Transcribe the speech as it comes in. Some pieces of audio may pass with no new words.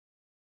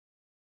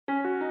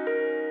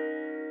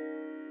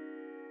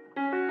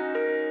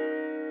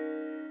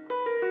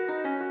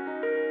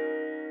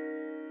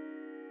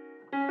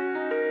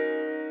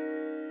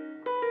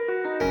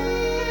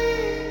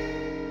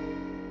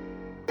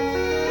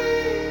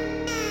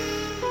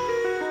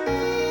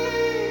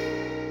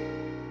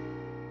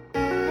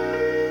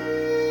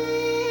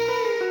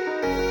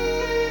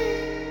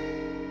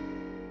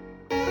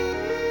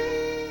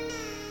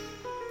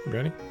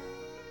ready?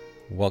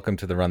 Welcome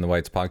to the Run the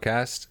Whites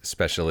podcast,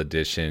 special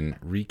edition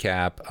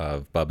recap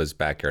of Bubba's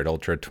Backyard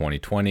Ultra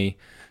 2020,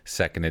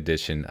 second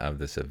edition of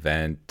this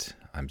event.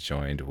 I'm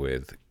joined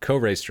with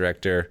co-race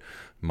director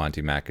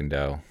Monty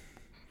McIndoe.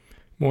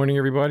 Morning,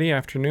 everybody.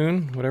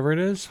 Afternoon, whatever it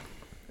is.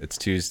 It's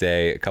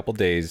Tuesday, a couple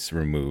days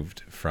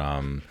removed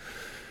from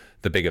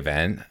the big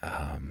event.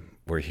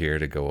 We're here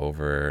to go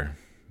over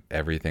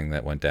everything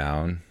that went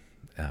down.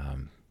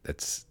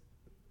 This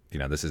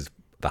is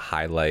the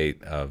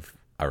highlight of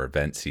our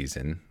event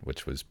season,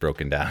 which was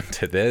broken down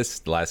to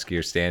this last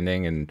skier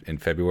standing in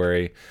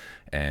February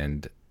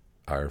and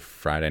our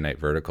Friday night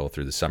vertical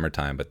through the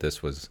summertime. But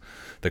this was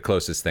the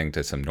closest thing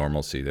to some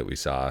normalcy that we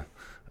saw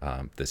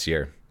this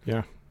year.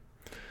 Yeah.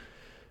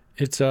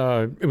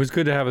 It was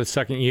good to have a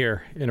second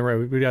year in a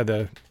row. We had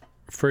the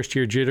first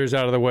year jitters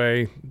out of the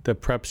way. The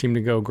prep seemed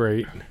to go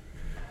great.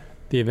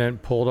 The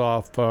event pulled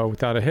off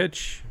without a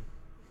hitch.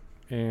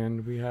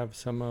 And we have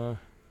it's a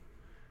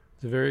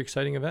very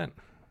exciting event.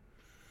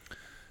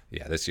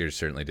 Yeah, this year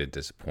certainly did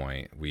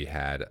disappoint. We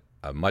had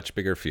a much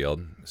bigger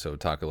field. So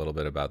talk a little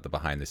bit about the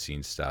behind the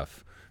scenes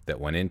stuff that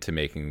went into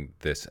making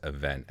this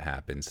event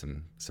happen,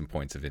 some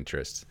points of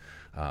interest.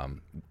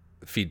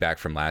 Feedback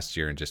from last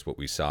year and just what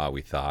we saw,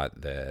 we thought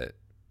that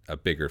a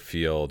bigger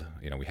field,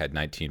 we had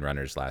 19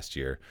 runners last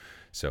year.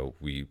 So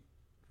we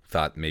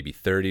thought maybe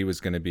 30 was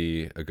going to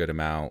be a good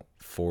amount,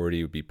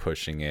 40 would be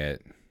pushing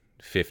it,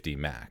 50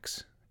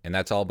 max. And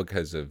that's all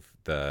because of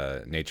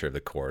the nature of the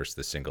course,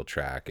 the single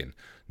track, and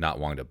not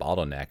wanting to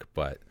bottleneck.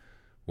 But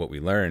what we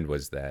learned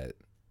was that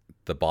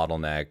the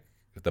bottlenecking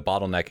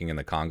in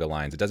the conga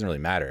lines, it doesn't really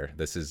matter.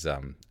 This is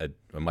a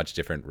much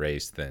different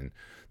race than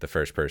the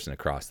first person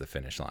across the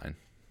finish line.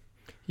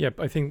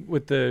 Yep, I think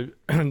with the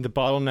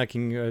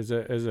bottlenecking as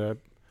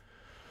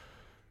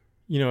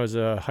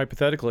a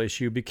hypothetical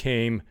issue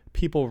became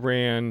people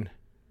ran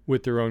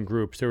with their own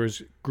groups. There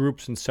was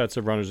groups and sets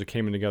of runners that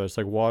came in together. It's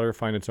like water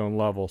find its own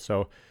level.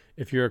 So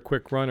if you're a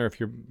quick runner, if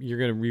you're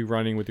going to be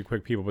running with the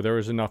quick people, but there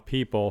was enough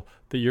people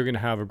that you're going to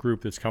have a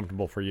group that's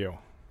comfortable for you.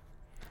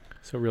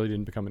 So it really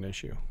didn't become an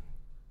issue.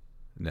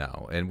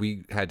 No, and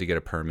we had to get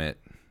a permit.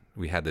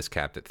 We had this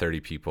capped at 30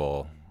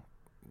 people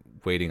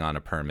waiting on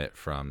a permit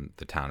from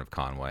the town of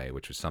Conway,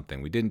 which was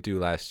something we didn't do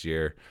last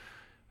year.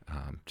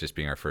 Just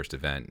being our first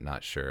event,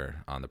 not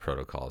sure on the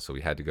protocol. So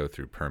we had to go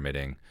through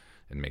permitting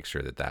and make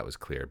sure that was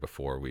clear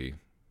before we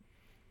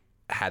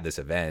had this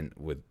event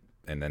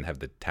and then have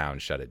the town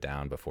shut it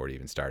down before it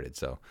even started.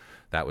 So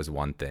that was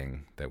one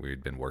thing that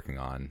we'd been working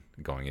on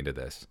going into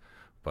this.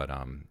 But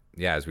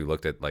as we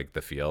looked at like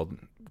the field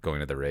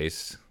going to the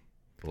race,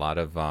 a lot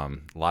of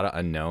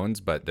unknowns,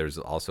 but there's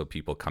also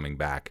people coming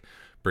back,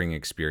 bringing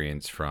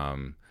experience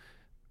from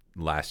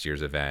last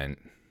year's event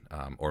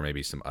or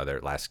maybe some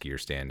other last skier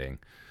standing.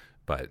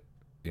 But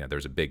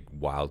there's a big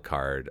wild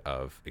card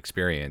of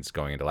experience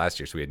going into last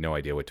year, so we had no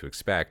idea what to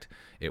expect.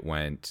 It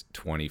went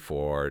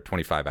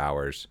 25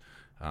 hours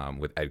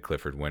with Ed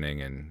Clifford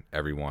winning and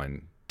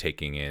everyone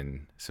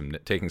taking some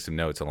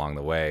notes along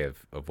the way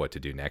of what to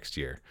do next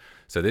year.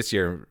 So this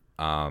year,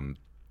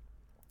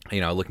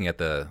 looking at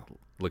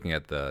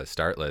the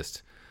start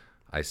list,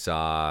 I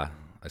saw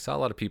a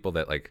lot of people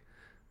that like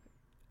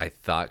I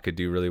thought could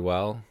do really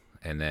well,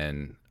 and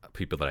then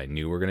people that I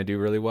knew were going to do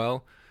really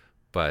well,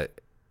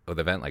 but with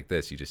an event like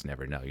this, you just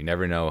never know. You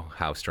never know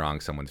how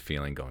strong someone's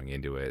feeling going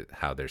into it,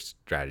 how their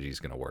strategy is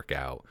going to work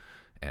out.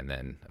 And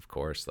then, of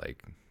course,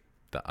 like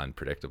the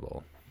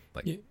unpredictable.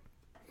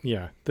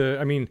 Yeah.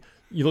 You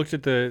looked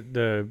at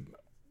an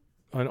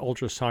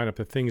ultra sign up,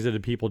 the things that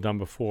had people done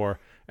before.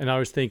 And I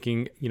was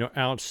thinking,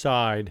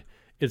 outside,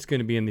 it's going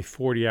to be in the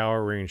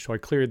 40-hour range. So I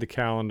cleared the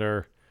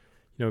calendar,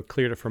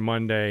 cleared it for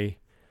Monday.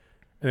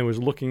 And it was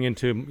looking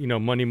into,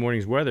 Monday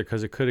morning's weather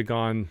because it could have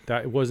gone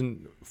that it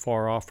wasn't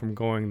far off from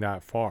going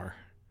that far,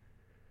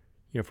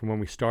 from when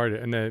we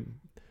started. And then,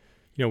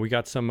 we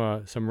got some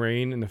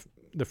rain in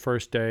the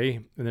first day,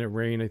 and then it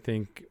rained, I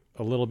think,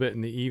 a little bit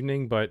in the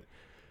evening. But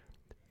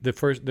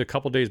the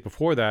couple days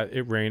before that,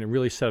 it rained. It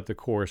really set up the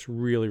course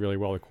really, really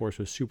well. The course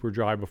was super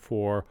dry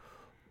before.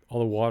 All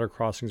the water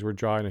crossings were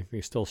dry, and I think they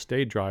still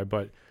stayed dry.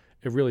 But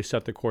it really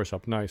set the course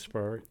up nice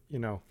for,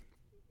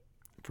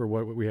 for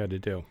what we had to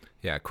do.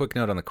 Yeah, quick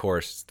note on the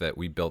course that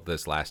we built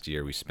this last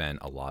year. We spent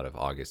a lot of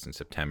August and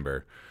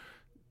September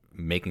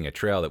making a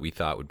trail that we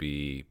thought would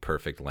be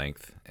perfect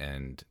length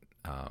and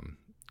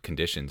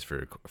conditions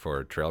for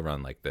a trail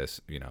run like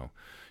this. You're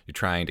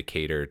trying to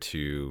cater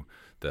to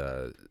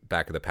the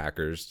back of the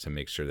packers to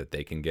make sure that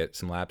they can get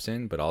some laps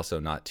in, but also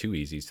not too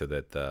easy so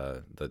that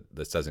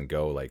this doesn't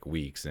go like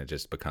weeks and it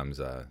just becomes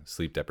a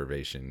sleep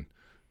deprivation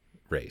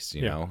race.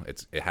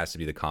 It has to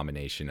be the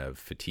combination of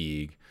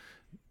fatigue,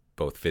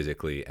 both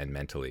physically and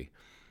mentally.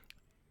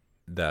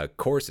 The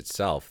course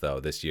itself, though,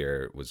 this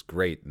year was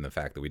great in the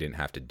fact that we didn't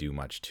have to do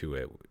much to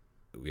it.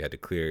 We had to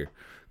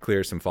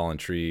clear some fallen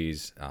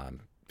trees.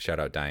 Shout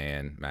out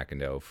Diane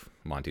McIndoe,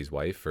 Monty's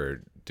wife,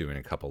 for doing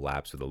a couple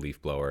laps with a leaf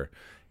blower.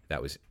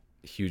 That was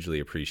hugely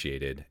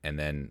appreciated. And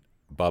then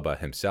Bubba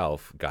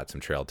himself got some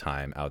trail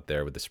time out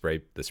there with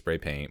the spray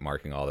paint,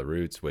 marking all the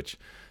routes, which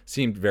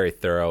seemed very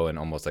thorough and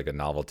almost like a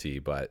novelty.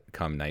 But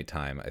come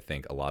nighttime, I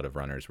think a lot of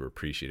runners were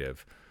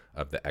appreciative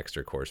of the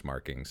extra course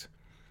markings.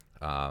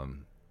 We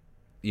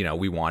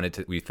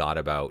thought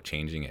about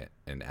changing it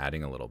and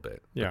adding a little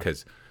bit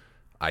because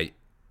I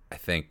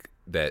think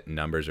that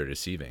numbers are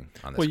deceiving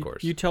on this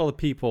course. You tell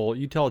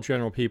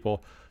general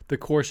people, the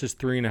course is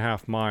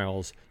 3.5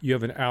 miles. You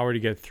have an hour to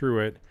get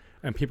through it.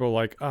 And people are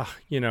like,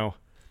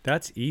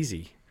 that's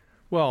easy.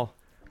 Well,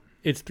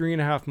 it's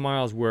 3.5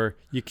 miles where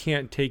you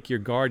can't take your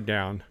guard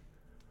down.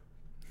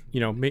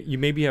 You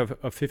maybe have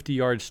a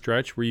 50-yard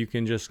stretch where you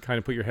can just kind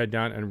of put your head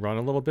down and run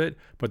a little bit,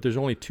 but there's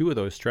only 2 of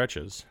those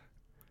stretches.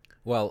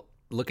 Well,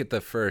 look at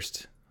this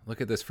first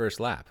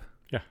lap.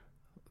 Yeah.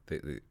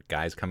 The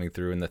guys coming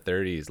through in the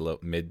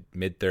 30s,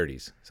 mid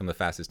 30s, some of the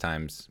fastest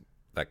times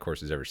that course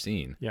has ever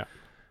seen. Yeah.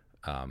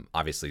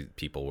 Obviously,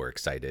 people were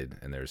excited,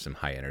 and there was some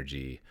high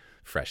energy,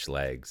 fresh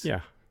legs. Yeah.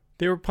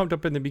 They were pumped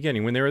up in the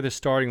beginning. When they were at the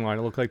starting line,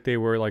 it looked like they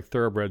were like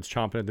thoroughbreds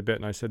chomping at the bit.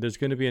 And I said, there's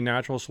going to be a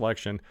natural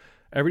selection.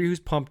 Everybody who's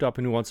pumped up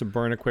and who wants to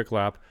burn a quick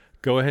lap,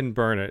 go ahead and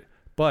burn it.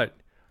 But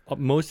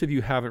most of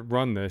you haven't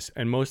run this,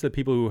 and most of the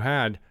people who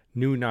had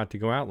knew not to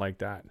go out like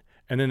that.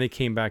 And then they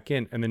came back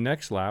in, and the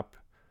next lap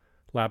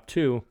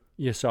 2,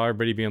 you saw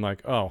everybody being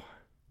like,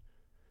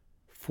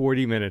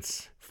 40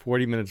 minutes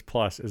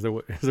plus is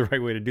the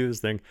right way to do this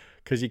thing,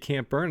 because you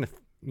can't burn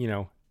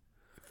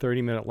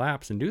 30-minute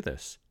laps and do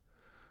this.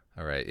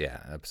 All right,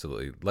 yeah,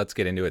 absolutely. Let's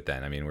get into it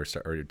then. I mean,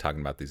 we're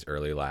talking about these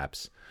early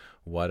laps.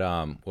 What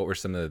were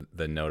some of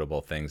the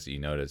notable things that you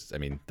noticed? I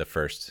mean, the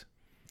first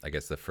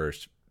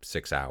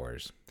 6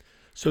 hours.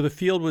 So the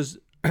field was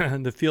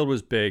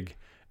big,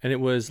 and it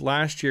was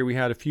last year we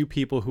had a few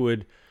people who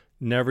had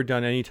never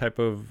done any type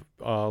of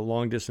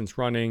long distance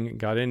running,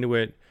 got into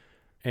it,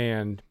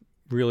 and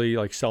really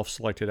like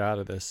self-selected out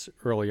of this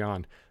early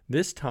on.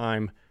 This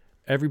time,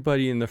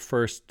 everybody in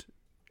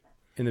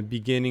the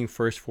beginning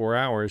first 4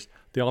 hours,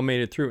 they all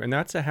made it through, and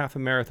that's a half a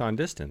marathon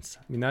distance.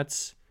 I mean,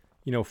 that's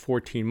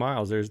 14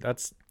 miles.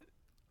 That's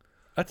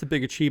a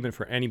big achievement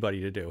for anybody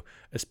to do,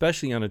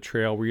 especially on a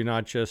trail where you're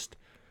not just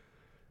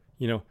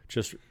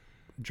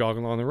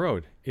jogging along the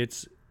road.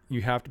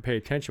 You have to pay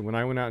attention. When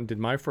I went out and did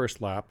my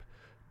first lap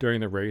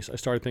during the race, I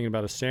started thinking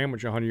about a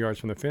sandwich 100 yards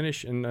from the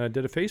finish and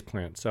did a face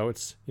plant. So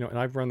it's and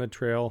I've run the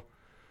trail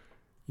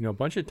a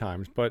bunch of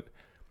times, but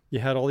you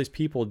had all these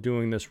people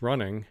doing this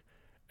running,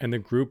 and the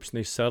groups, and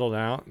they settled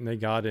out and they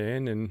got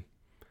in, and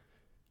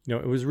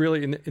it was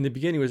really in the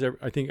beginning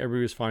I think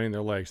everybody was finding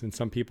their legs, and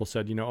some people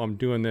said, I'm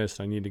doing this,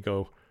 I need to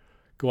go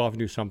off and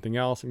do something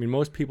else. I mean,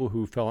 most people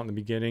who fell out in the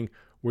beginning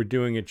were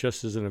doing it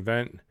just as an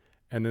event,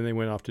 and then they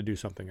went off to do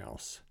something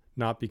else,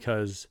 not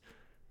because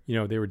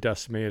they were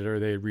decimated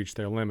or they had reached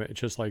their limit. It's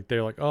just like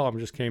they're like, I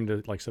just came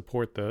to like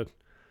support the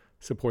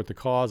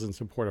cause and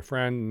support a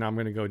friend, and now I'm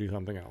going to go do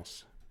something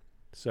else.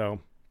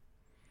 So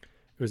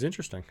it was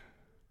interesting.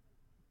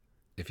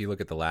 If you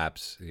look at the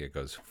laps, it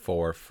goes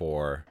 4,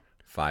 4,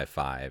 5,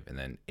 5, and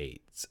then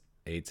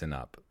 8s and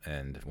up.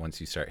 And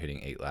once you start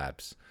hitting 8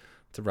 laps,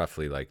 it's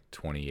roughly like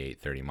 28,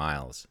 30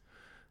 miles.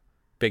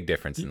 Big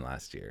difference in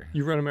last year.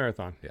 You run a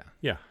marathon. Yeah.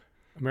 Yeah.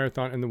 A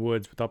marathon in the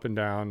woods with up and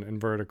down and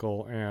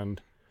vertical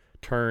and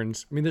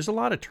turns. I mean, there's a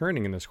lot of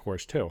turning in this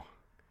course too.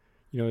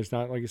 There's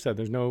not, like you said,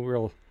 there's no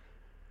real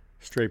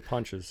straight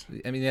punches.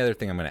 I mean, the other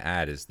thing I'm going to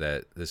add is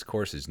that this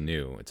course is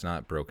new. It's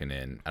not broken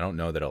in. I don't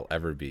know that it'll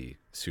ever be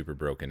super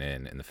broken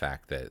in the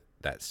fact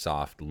that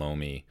soft,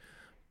 loamy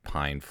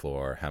pine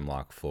floor,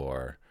 hemlock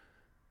floor,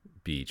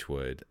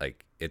 beechwood,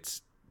 like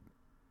it's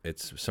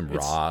some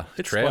raw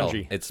trail.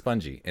 Spongy. It's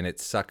spongy, and it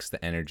sucks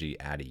the energy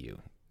out of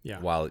you.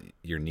 Yeah. While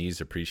your knees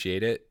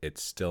appreciate it,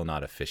 it's still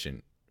not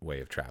efficient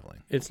way of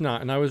traveling. It's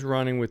not. And I was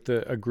running with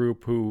a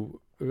group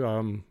who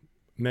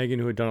Megan,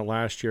 who had done it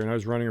last year, and I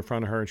was running in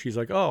front of her, and she's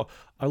like, I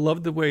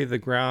love the way the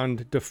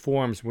ground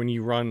deforms when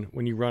you run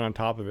on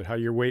top of it, how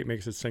your weight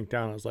makes it sink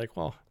down. I was like,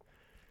 well,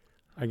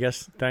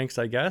 thanks,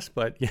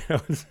 but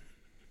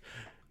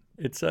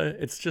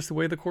it's just the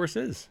way the course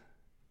is.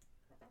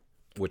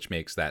 Which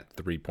makes that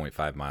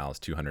 3.5 miles,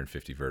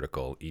 250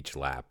 vertical each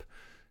lap.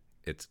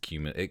 It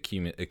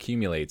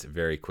accumulates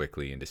very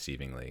quickly and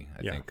deceivingly.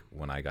 I think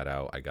when I got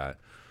out, I got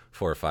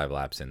 4 or 5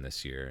 laps in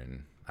this year,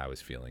 and I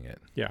was feeling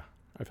it. Yeah.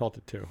 I felt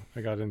it too.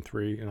 I got in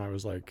 3, and I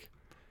was like,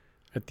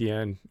 at the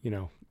end,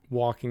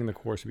 walking the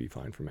course would be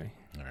fine for me.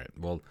 All right.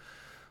 Well,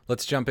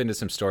 let's jump into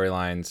some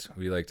storylines.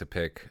 We like to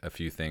pick a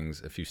few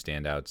things, a few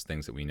standouts,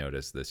 things that we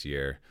noticed this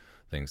year,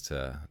 things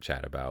to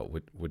chat about.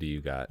 What do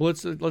you got? Well,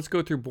 let's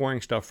go through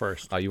boring stuff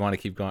first. Oh, you want to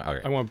keep going?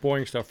 Okay. I want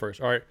boring stuff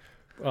first. All right.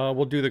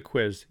 We'll do the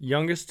quiz.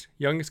 Youngest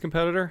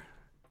competitor?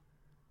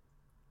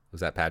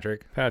 Was that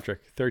Patrick?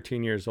 Patrick,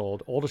 13 years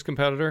old. Oldest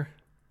competitor?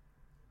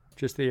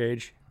 Just the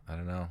age. I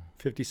don't know.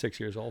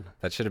 56 years old.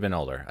 That should have been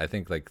older. I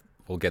think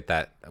we'll get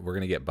that. We're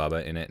going to get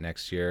Bubba in it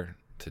next year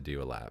to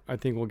do a lap. I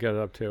think we'll get it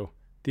up too.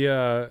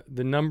 The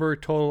number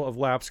total of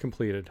laps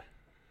completed.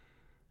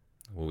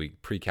 Well, we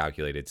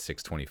pre-calculated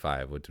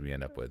 625. What did we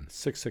end up with?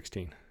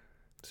 616.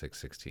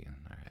 6:16. All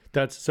right.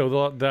 That's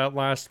so that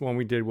last one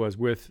we did was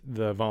with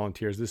the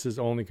volunteers. This is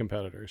only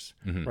competitors,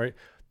 right?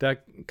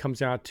 That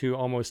comes out to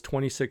almost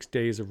 26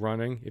 days of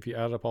running if you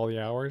add up all the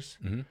hours,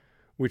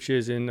 which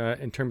is in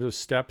terms of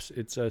steps,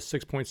 it's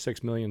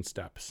 6.6 million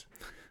steps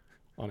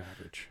on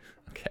average.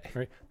 Okay.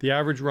 Right. The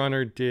average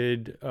runner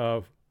did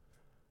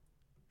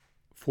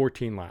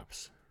 14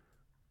 laps,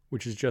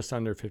 which is just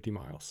under 50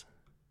 miles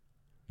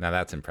Now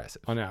that's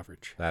impressive. on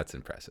average. That's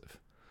impressive.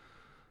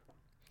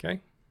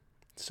 Okay.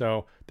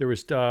 So there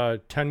was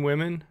 10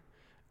 women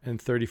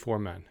and 34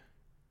 men.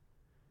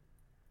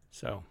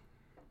 So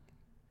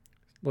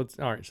all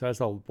right. So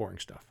that's all the boring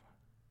stuff.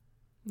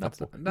 That's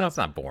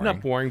not boring.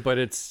 Not boring, but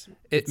it's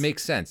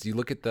makes sense. You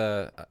look at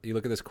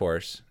this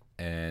course,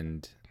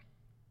 and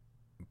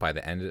by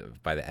the end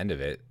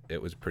of it,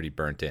 it was pretty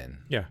burnt in.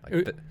 Yeah.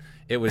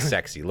 It was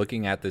sexy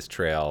looking at this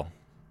trail,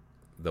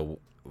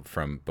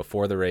 from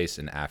before the race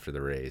and after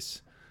the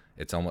race.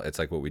 It's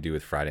like what we do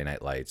with Friday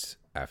Night Lights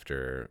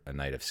after a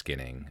night of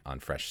skinning on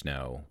fresh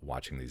snow,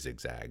 watching these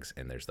zigzags,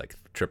 and there's like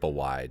triple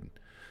wide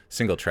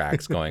single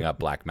tracks going up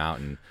Black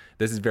Mountain.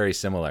 This is very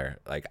similar.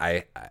 Like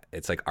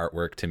it's like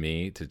artwork to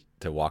me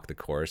to walk the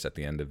course at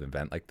the end of an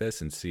event like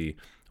this and see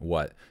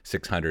what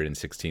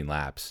 616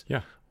 laps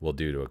will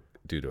do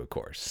to a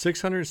course.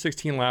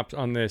 616 laps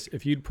on this.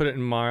 If you'd put it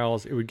in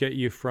miles, it would get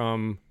you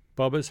from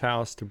Bubba's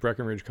house to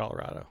Breckenridge,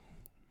 Colorado.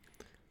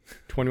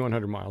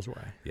 2,100 miles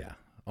away. Yeah,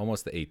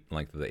 almost the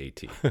length of the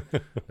AT.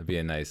 It'd be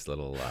a nice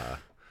little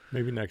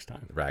maybe next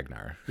time.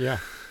 Ragnar. Yeah.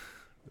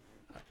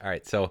 All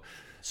right, so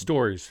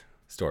Stories.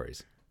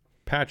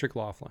 Patrick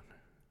Laughlin,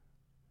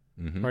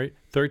 right?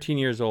 13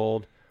 years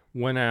old,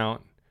 went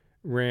out,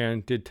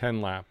 ran, did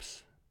 10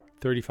 laps,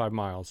 35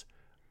 miles.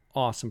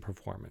 Awesome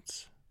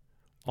performance.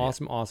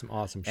 Awesome.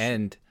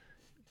 And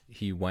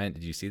he went,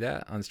 did you see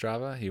that on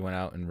Strava? He went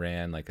out and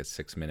ran like a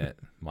 6-minute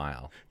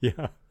mile.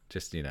 Yeah.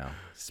 Just,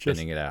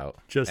 spinning it out,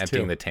 just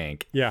emptying the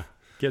tank. Yeah.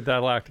 Get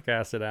that lactic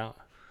acid out.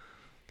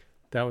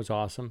 That was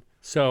awesome.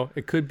 So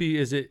it could be,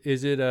 is it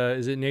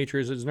nature,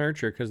 is it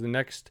nurture? Because the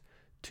next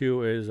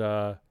two is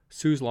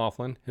Suze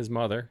Laughlin, his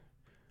mother,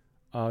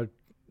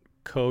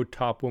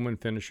 co-top woman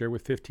finisher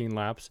with 15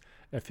 laps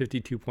at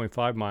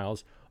 52.5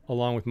 miles,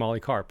 along with Molly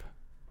Karp.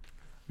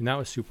 And that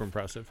was super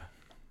impressive.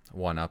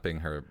 One-upping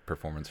her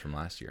performance from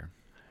last year.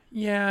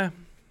 Yeah.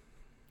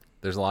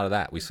 There's a lot of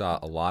that. We saw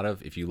a lot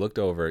of, if you looked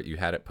over, you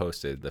had it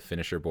posted, the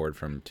finisher board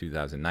from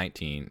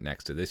 2019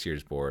 next to this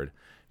year's board.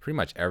 Pretty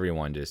much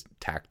everyone just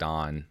tacked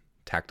on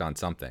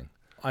something.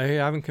 I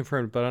haven't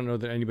confirmed, but I don't know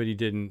that anybody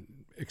didn't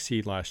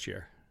exceed last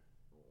year.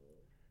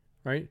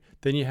 Right?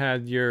 Then you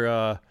had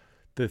your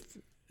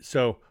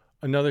so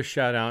another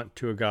shout out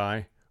to a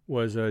guy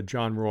was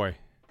John Roy.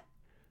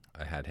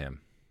 I had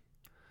him.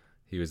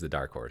 He was the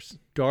dark horse.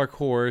 Dark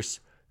horse,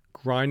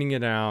 grinding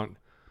it out,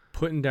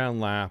 putting down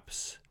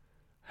laps,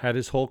 had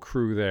his whole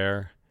crew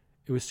there.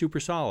 It was super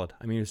solid.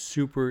 I mean, it was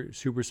super,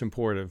 super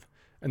supportive.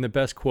 And the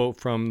best quote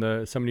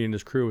from somebody in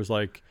his crew was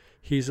like,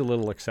 "He's a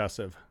little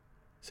excessive."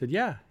 I said,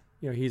 "Yeah,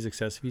 he's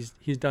excessive.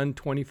 He's done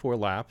 24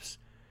 laps.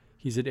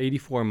 He's at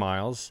 84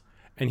 miles."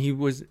 And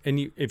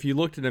if you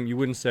looked at him, you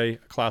wouldn't say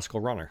a classical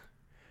runner.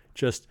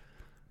 Just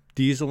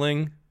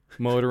dieseling,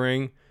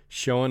 motoring,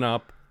 showing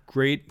up.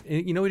 Great.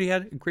 You know what he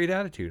had? A great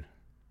attitude.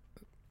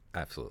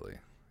 Absolutely.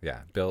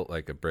 Yeah. Built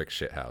like a brick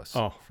shit house,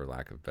 for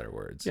lack of better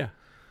words. Yeah.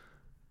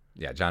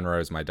 Yeah. John Roy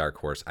was my dark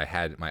horse. I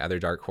had my other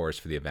dark horse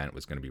for the event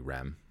was going to be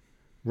Rem.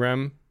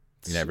 Rem.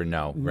 You never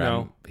know. Rem,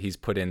 No. He's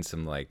put in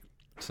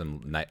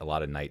a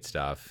lot of night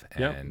stuff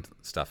and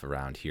stuff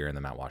around here in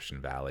the Mount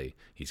Washington Valley.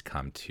 He's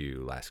come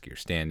to last year's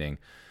standing,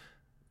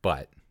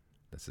 but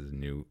this is a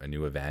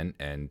new event,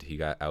 and he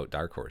got out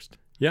dark horsed.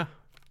 Yeah.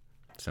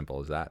 Simple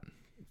as that.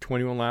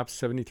 21 laps,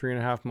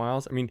 73.5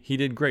 miles. I mean, he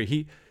did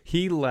great.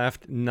 He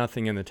left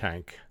nothing in the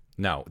tank.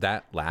 No,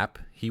 that lap,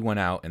 he went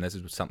out, and this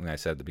is something I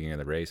said at the beginning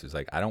of the race, is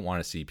like, I don't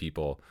want to see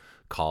people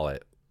call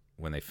it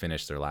when they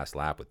finish their last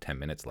lap with 10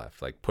 minutes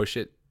left. Like, push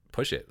it.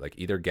 Like,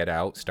 either get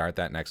out, start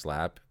that next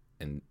lap,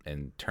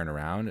 and turn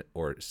around,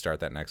 or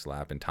start that next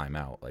lap and time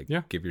out. Like,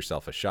 give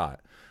yourself a shot.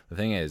 The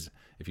thing is,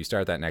 if you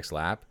start that next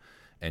lap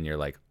and you're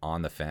like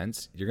on the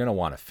fence, you're going to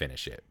want to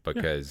finish it,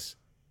 because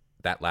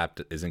that lap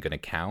isn't going to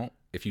count.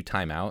 If you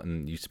time out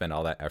and you spend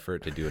all that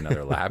effort to do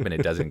another lap and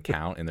it doesn't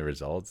count in the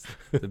results,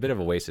 it's a bit of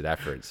a wasted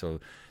effort.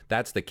 So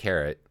that's the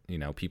carrot.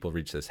 People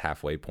reach this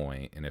halfway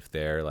point, and if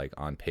they're like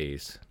on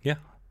pace,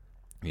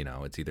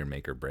 it's either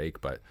make or break.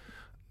 But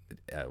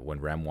when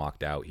Rem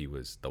walked out, he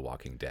was the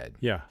walking dead.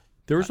 Yeah.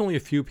 There was only a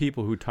few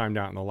people who timed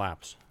out in the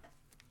laps.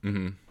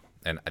 Mm-hmm.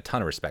 And a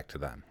ton of respect to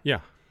them.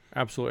 Yeah,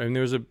 absolutely. And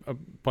there was a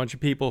bunch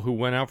of people who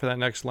went out for that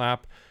next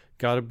lap,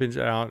 got a bit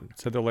out,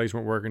 said their legs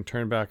weren't working,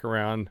 turned back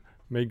around,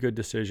 made good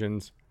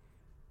decisions.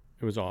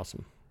 It was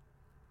awesome.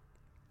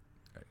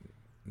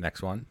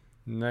 Next one,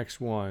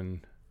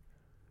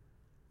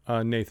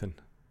 Nathan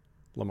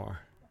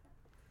Lamar.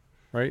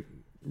 Right?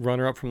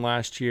 Runner up from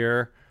last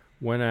year,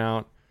 went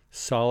out,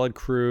 solid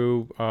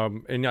crew.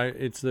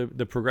 It's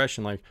the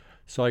progression. Like,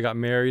 so I got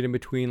married in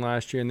between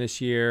last year and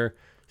this year,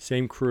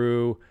 same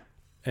crew.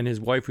 And his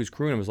wife, who's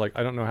crewing him, was like,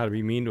 I don't know how to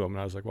be mean to him.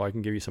 And I was like, well, I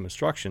can give you some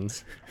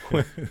instructions.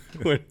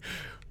 when,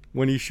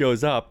 when he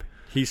shows up,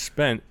 he's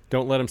spent.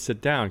 Don't let him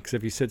sit down, because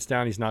if he sits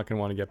down, he's not going to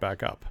want to get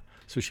back up.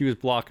 So she was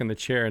blocking the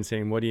chair and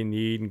saying, what do you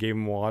need? And gave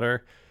him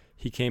water.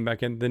 He came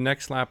back in. The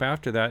next lap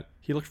after that,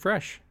 he looked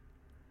fresh.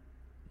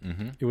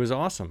 Mm-hmm. It was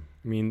awesome.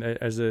 I mean,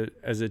 as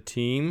a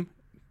team,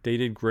 they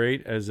did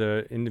great. As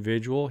an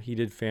individual, he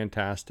did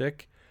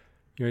fantastic.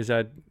 You know, he's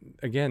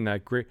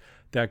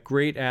that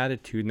great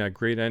attitude and that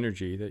great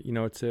energy that, you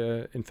know, it's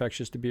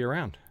infectious to be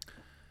around.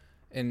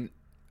 And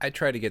I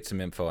try to get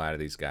some info out of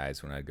these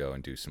guys when I go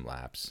and do some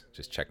laps,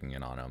 just checking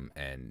in on them.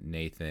 And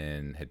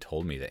Nathan had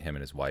told me that him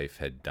and his wife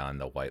had done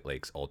the White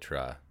Lakes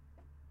Ultra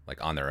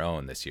like on their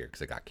own this year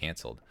because it got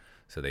canceled.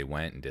 So they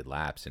went and did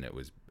laps, and it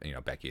was, you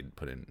know, Becky had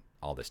put in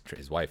all this,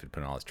 his wife had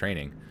put in all this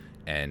training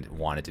and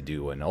wanted to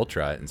do an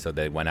ultra. And so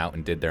they went out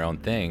and did their own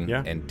thing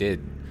and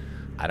did,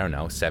 I don't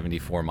know,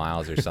 74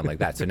 miles or something like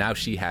that. So now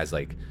she has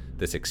like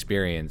this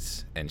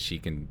experience, and she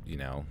can, you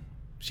know,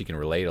 she can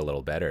relate a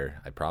little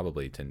better,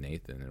 probably, to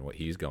Nathan and what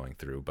he's going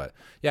through. But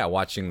yeah,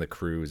 watching the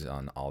crews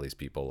on all these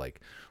people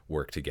like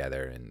work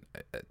together, and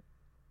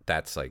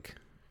that's like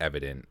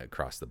evident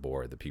across the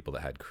board. The people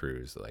that had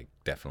crews like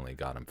definitely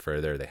got them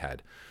further. They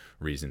had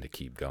reason to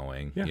keep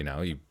going. You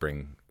know, you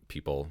bring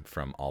people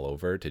from all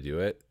over to do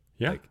it.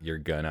 Like, you're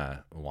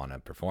gonna want to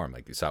perform.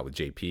 Like you saw it with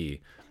JP.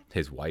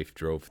 His wife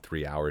drove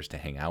 3 hours to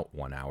hang out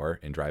 1 hour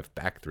and drive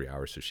back 3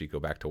 hours so she'd go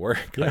back to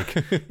work. Like,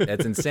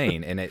 that's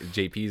insane. And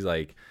JP's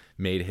like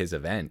made his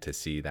event to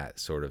see that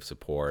sort of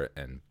support.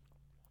 And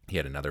he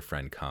had another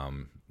friend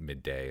come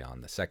midday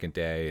on the second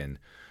day, and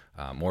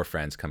more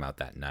friends come out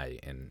that night.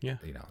 And,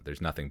 you know,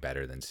 there's nothing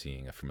better than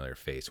seeing a familiar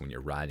face when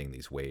you're riding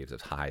these waves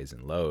of highs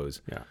and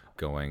lows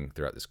going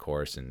throughout this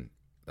course. And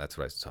that's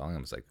what I was telling him.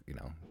 I was like, you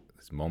know,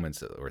 there's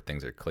moments where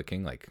things are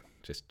clicking, like,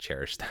 just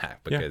cherish that,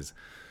 because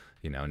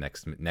you know,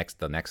 the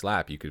next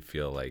lap, you could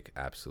feel like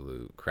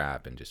absolute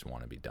crap and just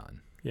want to be done.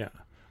 Yeah.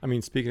 I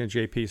mean, speaking of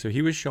JP, so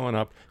he was showing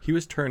up, he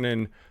was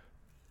turning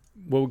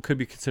what could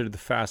be considered the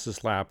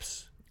fastest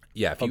laps.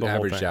 Yeah. If you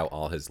averaged out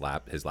all his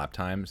lap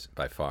times,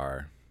 by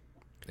far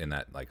in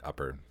that like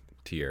upper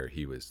tier,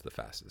 he was the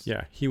fastest.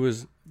 Yeah. He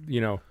was,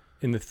 you know,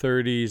 in the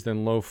 30s,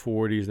 then low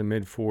 40s, the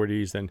mid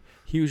 40s, and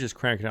he was just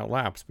cranking out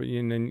laps. But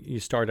then you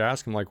start to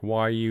ask him, like,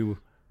 why are you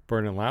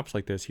burning laps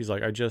like this? He's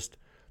like,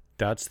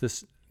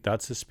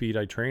 that's the speed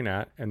I train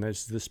at, and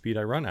that's the speed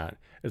I run at.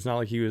 It's not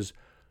like he was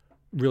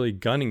really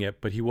gunning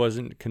it, but he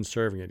wasn't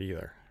conserving it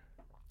either.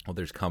 Well,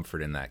 there's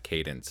comfort in that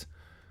cadence,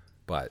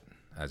 but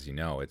as you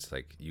know, it's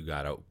like you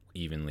got to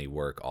evenly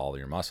work all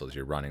your muscles,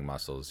 your running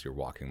muscles, your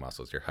walking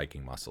muscles, your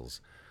hiking muscles.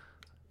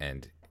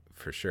 And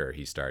for sure,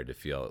 he started to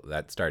feel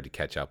that started to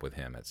catch up with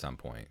him at some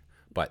point.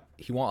 But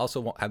he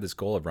also had this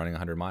goal of running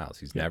 100 miles.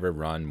 He's never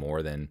run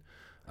more than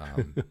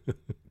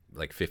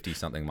like 50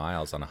 something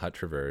miles on a hut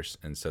traverse.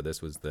 And so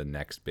this was the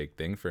next big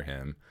thing for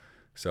him.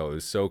 So it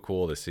was so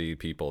cool to see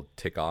people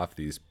tick off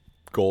these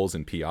goals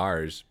and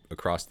PRs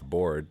across the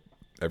board.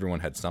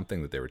 Everyone had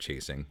something that they were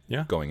chasing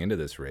going into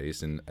this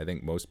race. And I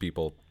think most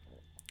people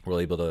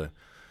were able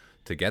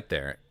to get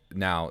there.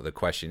 Now, the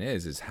question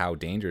is how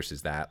dangerous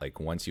is that? Like,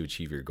 once you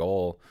achieve your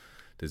goal,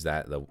 does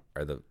that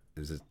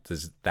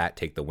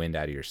take the wind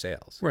out of your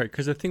sails? Right,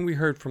 because the thing we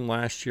heard from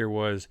last year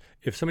was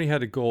if somebody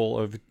had a goal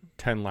of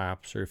 10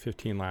 laps or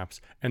 15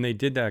 laps and they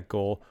did that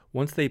goal,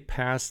 once they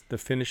passed the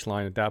finish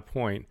line at that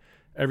point,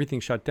 everything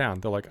shut down.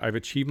 They're like, I've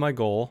achieved my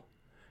goal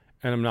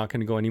and I'm not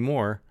going to go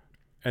anymore.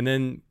 And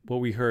then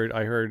what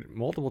I heard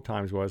multiple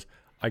times was,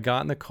 I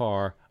got in the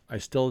car, I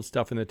still had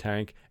stuff in the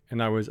tank,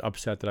 and I was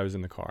upset that I was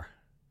in the car.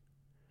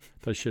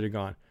 That I should have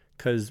gone.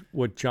 Because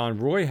what John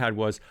Roy had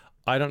was,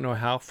 I don't know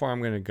how far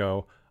I'm going to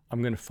go.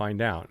 I'm going to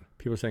find out.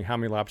 People saying, how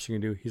many laps are you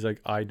going to do? He's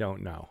like, I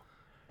don't know.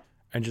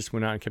 And just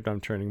went out and kept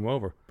on turning him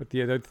over. But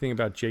the other thing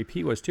about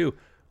JP was, too,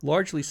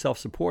 largely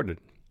self-supported.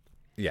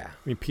 Yeah.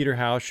 I mean, Peter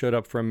House showed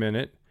up for a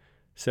minute,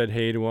 said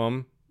hey to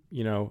him,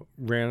 you know,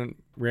 ran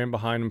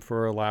behind him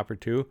for a lap or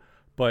two.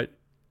 But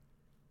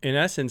in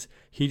essence,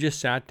 he just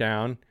sat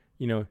down,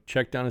 you know,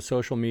 checked on his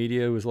social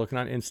media, was looking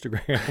on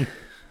Instagram,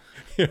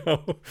 you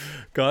know,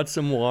 got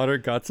some water,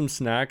 got some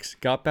snacks,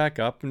 got back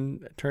up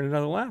and turned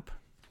another lap.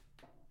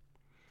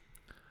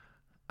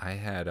 I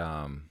had,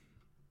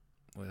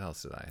 what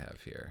else did I have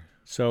here?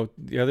 So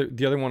the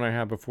other one I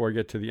had before I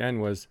get to the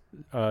end was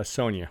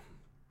Sonia.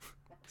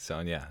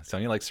 Sonia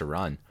likes to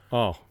run.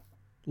 Oh,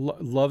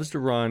 loves to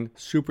run,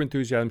 super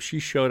enthusiasm. She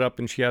showed up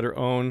and she had her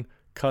own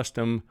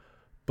custom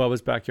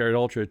Bubba's Backyard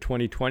Ultra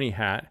 2020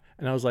 hat.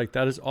 And I was like,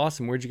 that is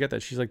awesome. Where'd you get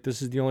that? She's like,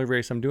 this is the only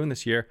race I'm doing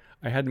this year.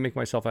 I had to make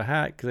myself a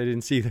hat because I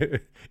didn't see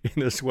in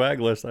the swag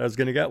list I was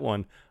going to get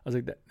one. I was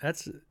like,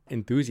 that's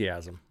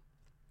enthusiasm.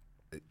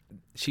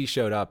 She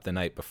showed up the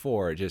night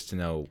before just to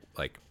know,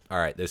 like, all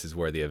right, this is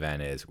where the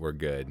event is. We're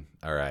good.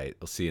 All right,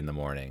 we'll see you in the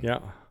morning. Yeah.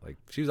 Like,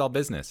 she was all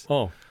business.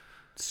 Oh,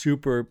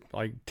 super,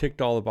 like,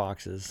 ticked all the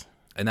boxes.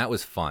 And that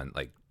was fun.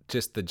 Like,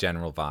 just the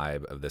general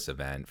vibe of this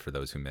event for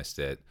those who missed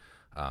it.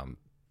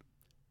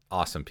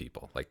 Awesome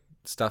people. Like,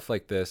 stuff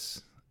like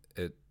this,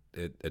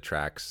 it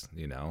attracts,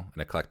 an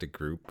eclectic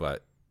group,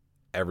 but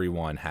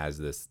everyone has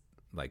this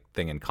like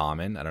thing in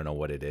common. I don't know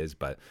what it is,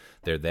 but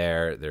they're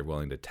there. They're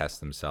willing to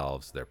test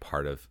themselves. They're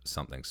part of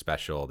something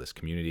special, this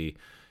community.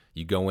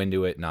 You go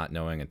into it not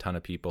knowing a ton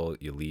of people.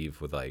 You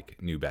leave with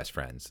like new best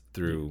friends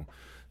through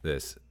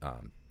this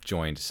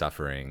joined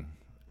suffering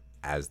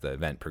as the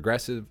event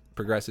progresses,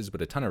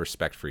 but a ton of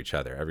respect for each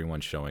other.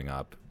 Everyone's showing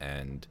up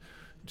and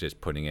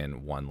just putting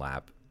in one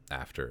lap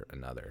after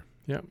another.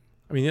 Yeah.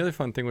 I mean, the other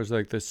fun thing was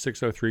like the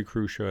 603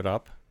 crew showed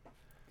up.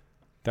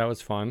 That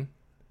was fun.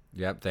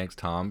 Yep. Thanks,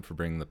 Tom, for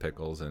bringing the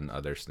pickles and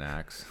other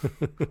snacks.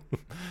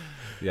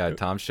 Yeah,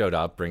 Tom showed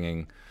up,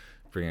 bringing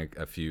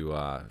a few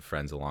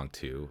friends along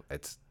too.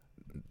 It's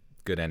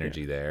good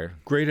energy there.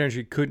 Great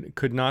energy.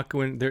 Could not go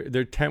in.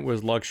 Their tent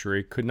was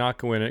luxury. Could not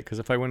go in it because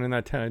if I went in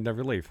that tent, I'd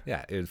never leave.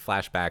 Yeah, it was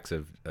flashbacks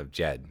of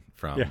Jed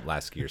from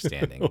Last Skier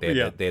Standing. They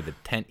had the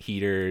tent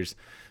heaters,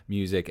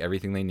 music,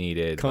 everything they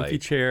needed. Comfy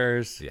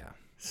chairs. Yeah.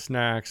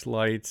 Snacks,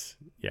 lights.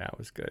 Yeah, it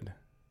was good.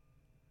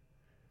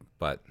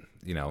 But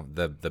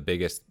the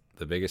biggest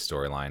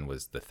storyline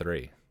was the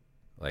 3,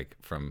 like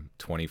from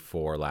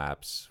 24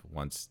 laps.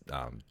 Once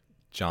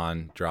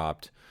John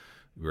dropped,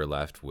 we were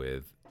left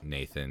with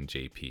Nathan,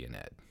 JP, and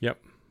Ed. Yep.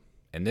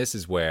 And this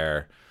is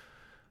where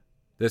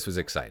this was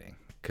exciting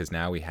because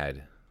now we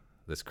had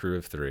this crew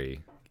of 3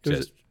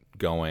 just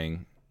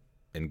going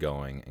and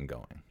going and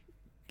going.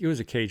 It was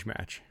a cage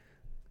match.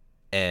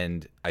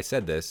 And I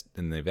said this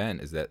in the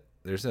event is that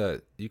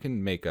you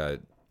can make a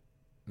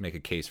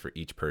case for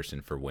each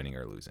person for winning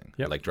or losing.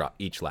 Yep. Like drop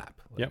each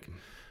lap. Like Yep.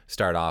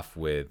 Start off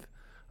with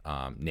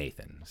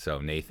Nathan. So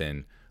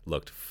Nathan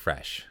looked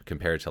fresh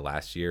compared to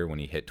last year when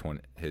he hit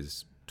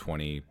his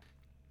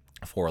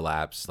 24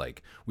 laps.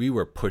 Like we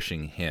were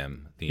pushing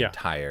him the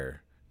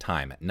entire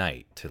time at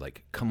night to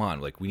like, come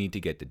on, like we need to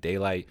get to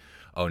daylight.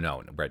 Oh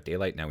no, we're at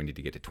daylight now. We need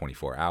to get to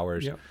 24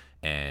 hours. Yep.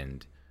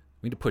 And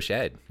we need to push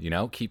Ed.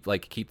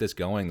 Keep this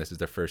going. This is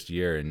their first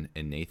year, and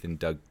Nathan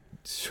dug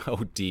so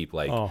deep.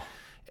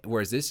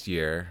 Whereas this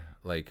year,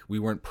 like we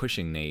weren't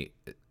pushing Nate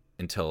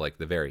until like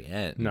the very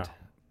end. No.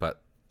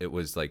 But it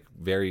was like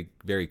very,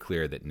 very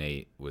clear that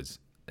Nate was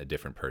a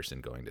different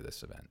person going to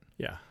this event.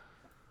 Yeah.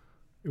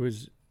 It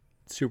was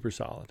super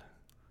solid.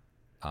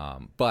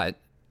 But,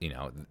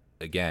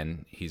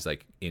 again, he's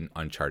like in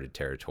uncharted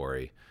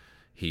territory.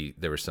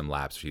 There were some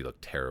laps where he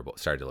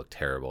started to look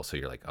terrible. So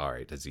you're like, all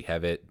right, does he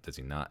have it? Does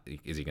he not?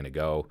 Is he going to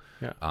go?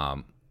 Yeah.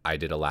 I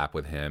did a lap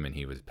with him and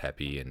he was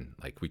peppy and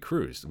like we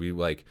cruised.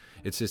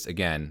 It's just,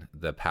 again,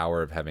 the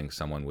power of having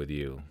someone with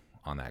you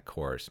on that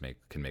course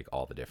can make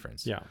all the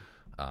difference. Yeah.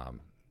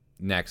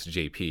 Next,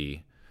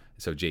 JP.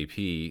 So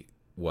JP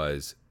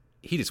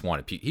he just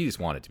wanted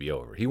it to be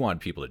over. He wanted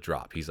people to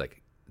drop. He's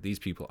like, these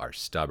people are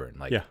stubborn.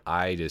 Like,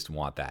 I just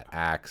want that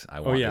axe. I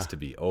want this to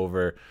be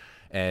over.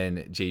 And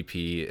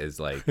JP is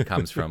like,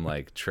 comes from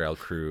like trail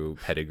crew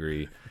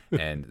pedigree,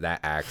 and that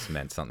axe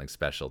meant something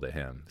special to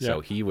him.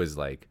 So he was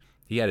like,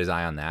 he had his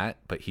eye on that,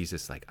 but he's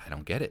just like, I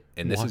don't get it.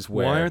 And this is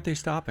where, why aren't they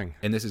stopping?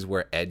 And this is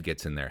where Ed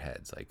gets in their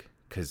heads. Like,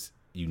 cause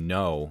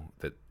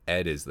that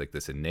Ed is like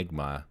this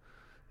enigma,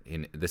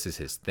 and this is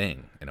his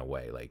thing in a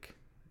way. Like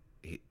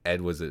Ed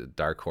was a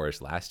dark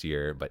horse last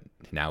year, but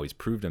now he's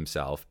proved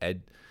himself.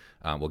 Ed,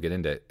 we'll get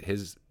into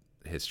his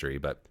history,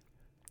 but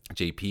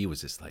JP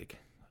was just like,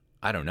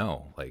 I don't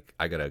know. Like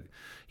I gotta,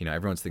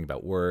 everyone's thinking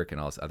about work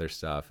and all this other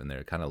stuff, and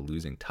they're kind of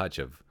losing touch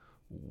of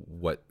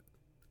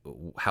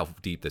how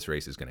deep this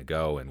race is going to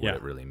go and what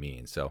it really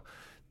means. So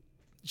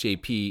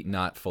JP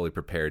not fully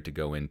prepared to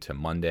go into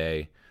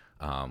Monday,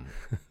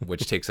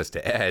 which takes us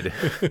to Ed.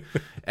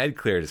 Ed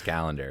cleared his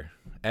calendar.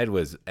 Ed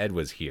was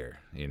here,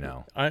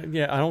 I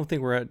don't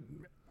think we're at.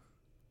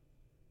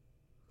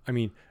 I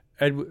mean,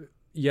 Ed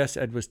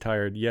was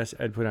tired. Yes,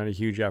 Ed put on a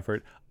huge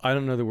effort. I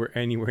don't know that we're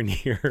anywhere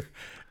near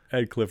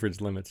Ed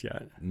Clifford's limits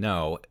yet.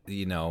 No,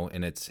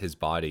 and it's his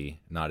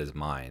body, not his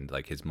mind.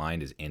 Like his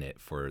mind is in it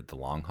for the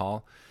long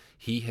haul.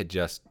 He had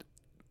just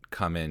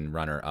come in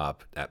runner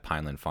up at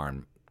Pineland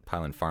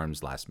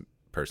Farm's last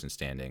person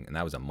standing, and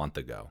that was a month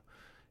ago.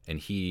 And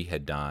he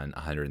had done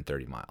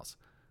 130 miles.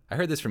 I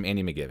heard this from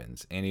Andy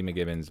McGivens. Andy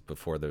McGivens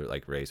before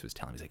the race was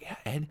telling me, he's like,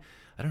 yeah, Ed,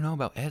 I don't know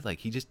about Ed. Like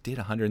he just did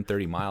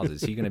 130 miles.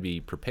 Is he going to be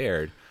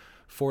prepared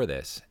for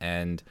this?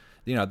 And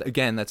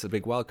again, that's a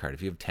big wild card.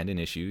 If you have tendon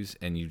issues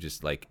and you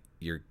just like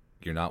you're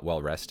not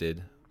well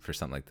rested for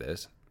something like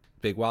this,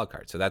 big wild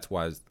card. So that's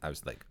why I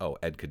was like, oh,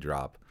 Ed could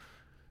drop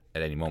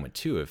at any moment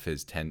too if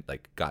his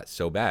got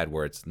so bad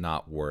where it's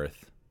not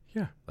worth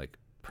like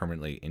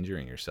permanently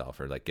injuring yourself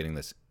or like getting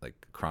this like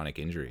chronic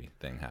injury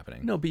thing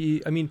happening. No, but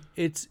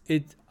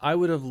I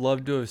would have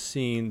loved to have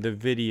seen the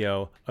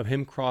video of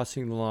him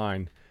crossing the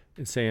line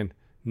and saying,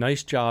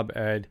 "Nice job,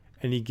 Ed,"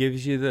 and he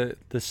gives you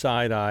the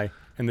side eye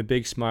and the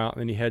big smile,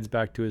 and then he heads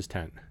back to his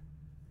tent.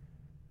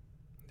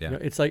 Yeah,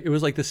 it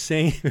was like the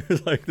same. It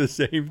was like the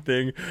same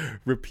thing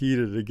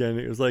repeated again.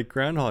 It was like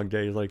Groundhog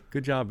Day. He's like,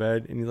 "Good job,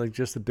 Ed," and he's like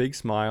just a big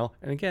smile.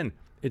 And again,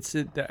 it's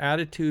the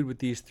attitude with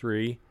these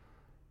 3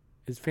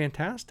 is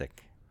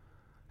fantastic.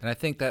 And I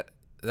think that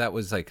that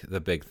was like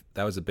that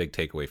was a big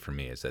takeaway for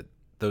me, is that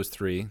those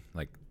three,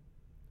 like,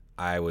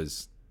 I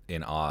was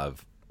in awe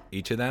of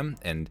each of them,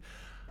 and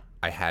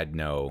I had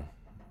no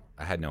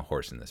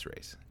horse in this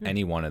race.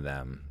 Any one of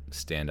them,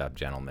 stand-up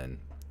gentlemen,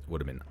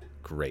 would have been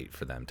great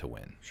for them to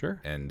win.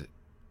 Sure. And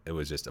it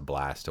was just a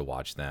blast to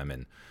watch them,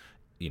 and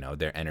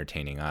they're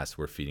entertaining us.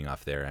 We're feeding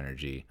off their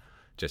energy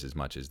just as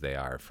much as they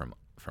are from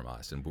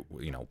us, and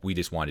we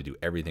just want to do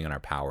everything in our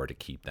power to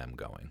keep them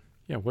going.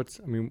 Yeah, what's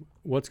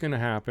going to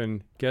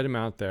happen? Get him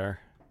out there.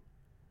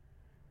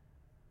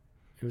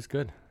 It was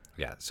good.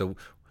 Yeah. So,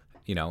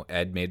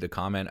 Ed made the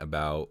comment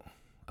about,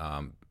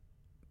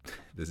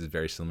 this is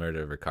very similar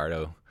to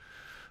Ricardo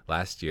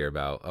last year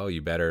about, oh,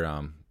 you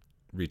better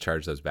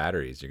recharge those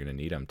batteries. You're going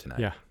to need them tonight.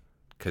 Yeah.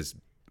 Because,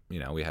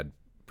 we had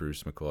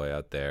Bruce McCoy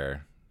out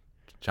there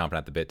chomping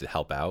at the bit to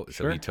help out.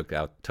 So Sure. he took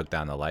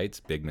down the lights.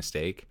 Big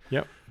mistake.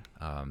 Yep.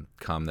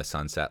 Come the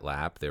sunset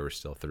lap, they were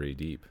still 3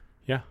 deep.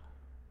 Yeah.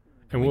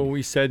 And what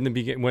we said in the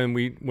beginning,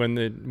 when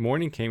the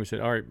morning came, we said,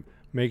 all right,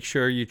 make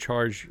sure you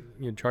charge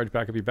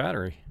back up your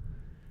battery.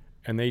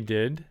 And they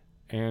did.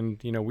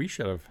 And, we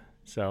should have.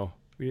 So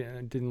we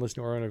didn't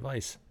listen to our own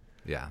advice.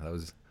 Yeah, that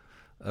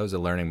was a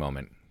learning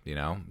moment,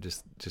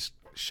 just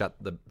shut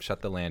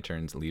the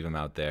lanterns, leave them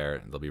out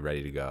there. They'll be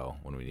ready to go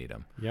when we need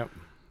them. Yep.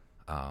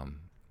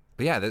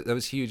 But yeah, that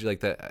was huge.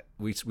 Like that,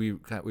 we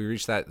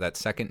reached that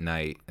second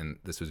night, and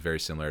this was very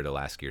similar to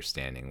last year's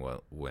standing.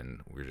 When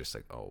we were just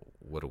like, oh,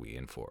 what are we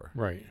in for?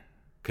 Right.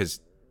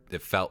 Because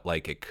it felt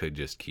like it could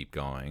just keep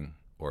going,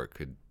 or it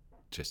could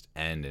just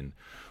end. And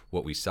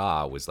what we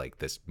saw was like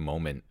this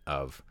moment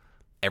of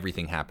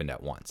everything happened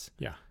at once.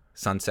 Yeah.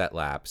 Sunset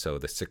lap. So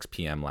the 6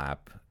 p.m.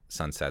 lap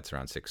sunsets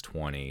around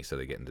 6:20, so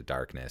they get into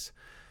darkness.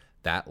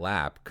 That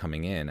lap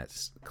coming in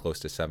at close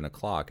to 7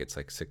 o'clock, it's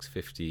like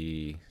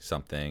 6:50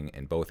 something,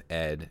 and both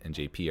Ed and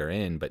JP are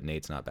in, but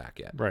Nate's not back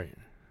yet. Right.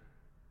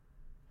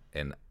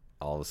 And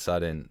all of a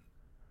sudden,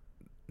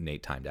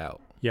 Nate timed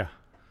out. Yeah.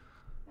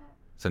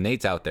 So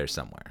Nate's out there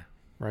somewhere.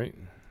 Right.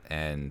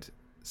 And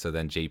so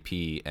then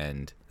JP,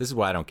 and this is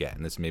what I don't get,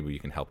 and this maybe you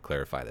can help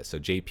clarify this. So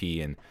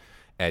JP and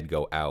Ed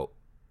go out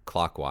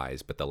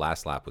clockwise, but the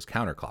last lap was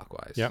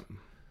counterclockwise. Yep.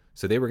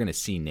 So they were going to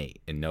see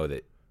Nate and know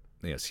that,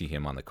 see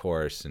him on the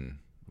course and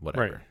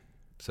whatever. Right.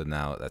 So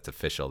now that's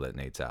official that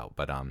Nate's out.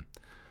 But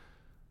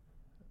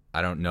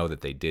I don't know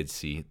that they did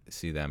see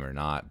them or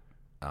not.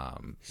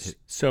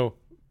 So,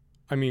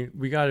 I mean,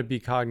 we got to be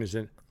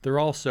cognizant. They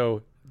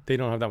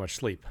don't have that much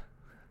sleep.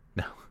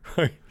 No.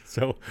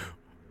 So,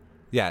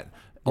 yeah,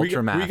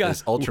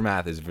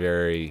 ultramath is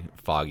very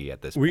foggy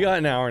at this point. We got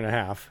an hour and a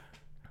half,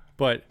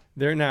 but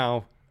they're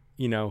now,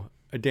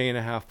 a day and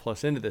a half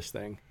plus into this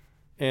thing,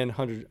 and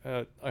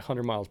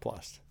 100 miles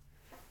plus.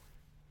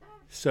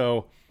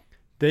 So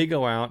they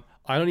go out.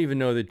 I don't even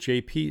know that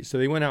JP. So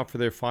they went out for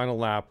their final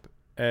lap,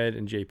 Ed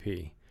and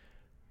JP.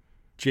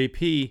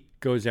 JP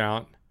goes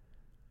out,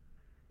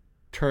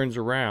 turns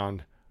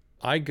around.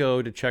 I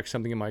go to check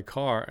something in my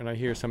car, and I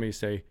hear somebody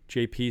say,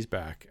 JP's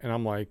back. And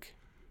I'm like,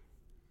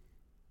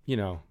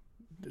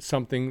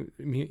 something,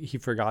 he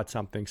forgot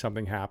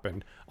something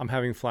happened. I'm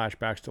having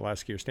flashbacks to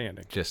last year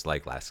standing. Just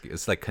like last year.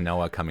 It's like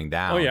Kanoa coming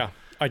down. Oh, yeah.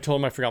 I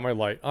told him I forgot my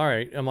light. All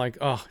right. I'm like,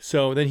 oh.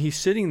 So then he's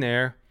sitting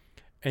there,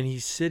 and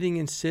he's sitting,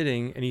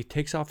 and he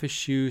takes off his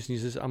shoes, and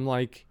he says, I'm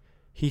like,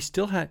 he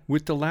still had,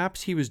 with the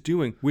laps he was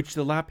doing, which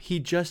the lap he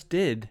just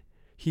did,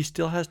 he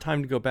still has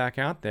time to go back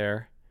out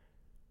there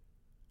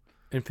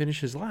and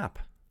finish his lap.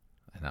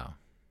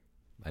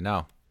 I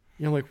know.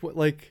 Like, what,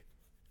 like,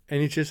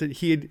 and it's just that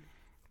he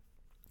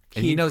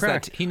knows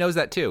that. He knows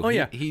that too. Oh,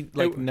 yeah. He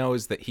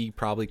knows that he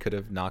probably could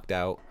have knocked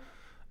out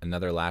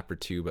another lap or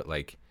two, but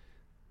like,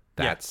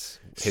 that's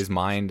his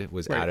mind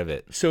was right. out of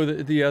it. So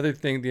the other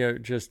thing, the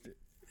just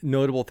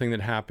notable thing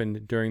that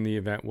happened during the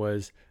event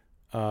was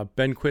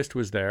Ben Quist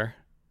was there,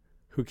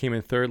 who came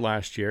in third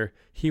last year.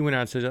 He went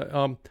out and said,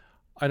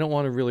 I don't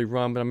want to really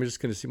run, but I'm just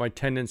going to see, my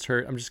tendons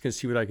hurt. I'm just going to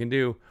see what I can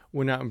do.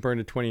 Went out and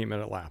burned a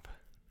 28-minute lap.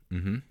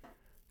 Mm-hmm.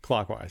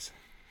 Clockwise.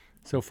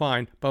 So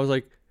fine. But I was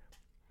like,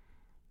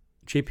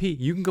 JP,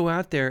 you can go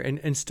out there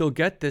and still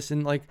get this,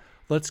 and like,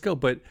 let's go.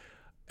 But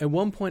at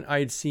one point I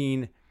had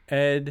seen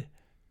Ed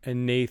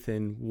and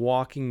Nathan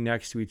walking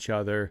next to each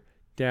other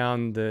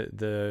down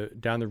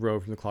the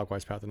road from the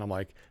clockwise path, and I'm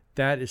like,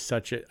 that is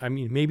such a, I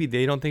mean, maybe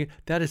they don't think,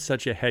 that is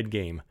such a head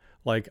game.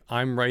 Like,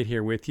 I'm right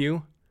here with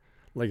you.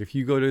 Like, if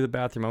you go to the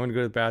bathroom, I'm going to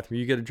go to the bathroom.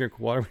 You get a drink of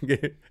water.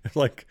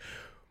 Like,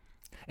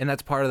 and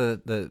that's part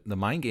of the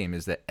mind game,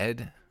 is that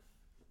Ed,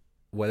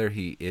 whether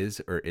he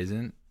is or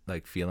isn't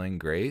like feeling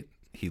great,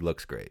 he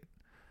looks great,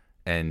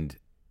 and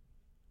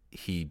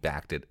he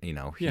backed it.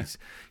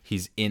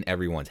 He's in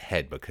everyone's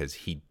head because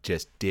he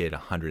just did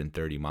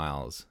 130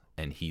 miles,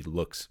 and he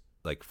looks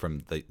like from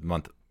the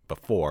month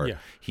before. Yeah.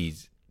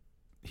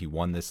 He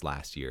won this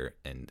last year,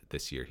 and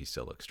this year he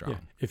still looks strong. Yeah.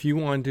 If you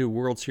want to do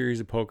World Series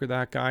of Poker,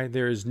 that guy,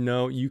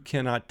 you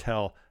cannot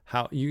tell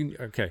how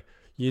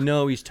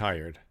he's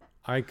tired.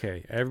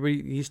 Okay,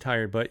 he's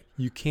tired, but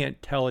you can't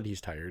tell it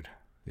he's tired.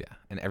 Yeah,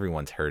 and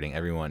everyone's hurting.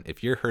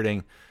 If you're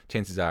hurting,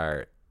 chances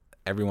are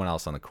everyone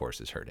else on the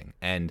course is hurting.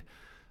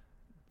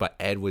 But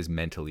Ed was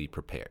mentally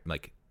prepared.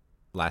 Like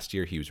last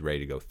year, he was ready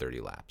to go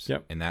 30 laps.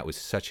 Yep. And that was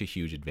such a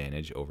huge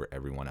advantage over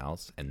everyone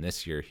else. And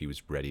this year, he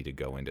was ready to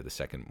go into the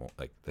second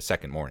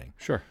morning.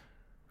 Sure.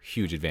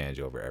 Huge advantage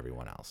over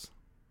everyone else.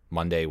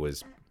 Monday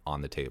was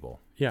on the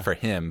table Yeah. for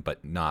him,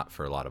 but not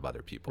for a lot of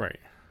other people. Right.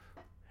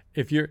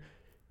 If you're,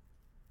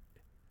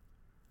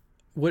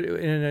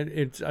 and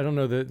it's, I don't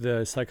know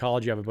the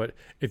psychology of it, but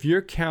if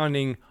you're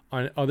counting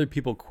on other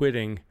people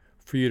quitting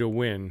for you to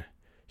win,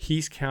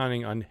 he's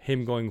counting on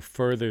him going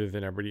further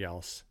than everybody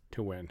else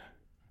to win.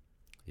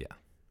 Yeah.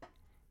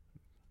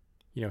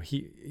 You know,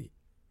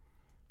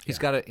 He's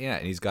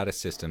got a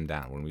system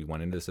down. When we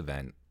went into this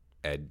event,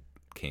 Ed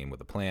came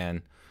with a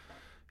plan.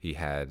 He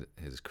had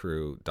his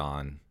crew,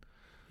 Dawn.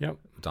 Yep.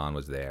 Dawn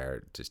was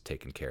there, just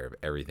taking care of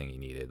everything he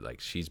needed. Like,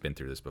 she's been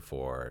through this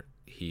before.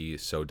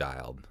 He's so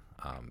dialed.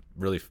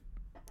 Really,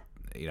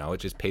 you know, it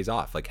just pays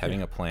off. Like,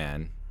 having a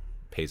plan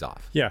pays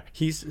off. Yeah.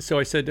 So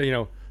I said, you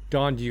know,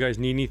 Dawn, do you guys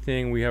need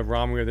anything? We have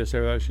ramen, we have this,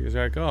 that. She was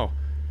like, oh,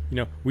 you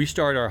know, we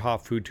started our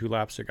hot food 2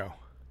 laps ago.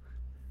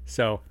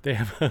 So they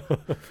have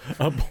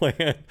a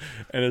plan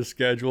and a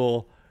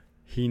schedule.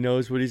 He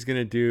knows what he's going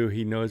to do.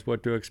 He knows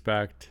what to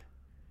expect.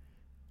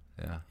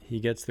 Yeah. He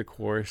gets the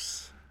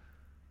course.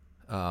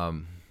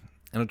 And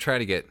I'll try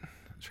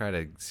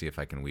to see if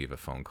I can weave a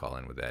phone call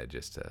in with Ed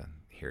just to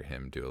hear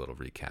him do a little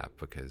recap,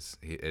 because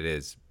it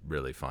is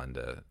really fun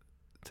to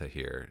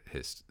hear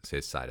his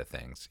side of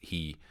things.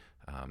 He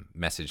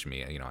messaged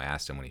me, you know, I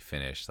asked him when he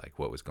finished, like,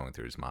 what was going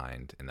through his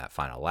mind in that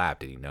final lap.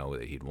 Did he know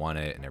that he'd won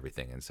it and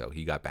everything? And so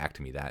he got back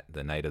to me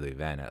the night of the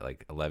event at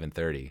like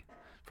 11:30.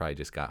 Probably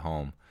just got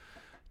home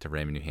to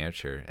Raymond, New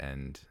Hampshire,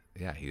 and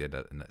yeah, he had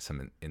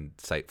some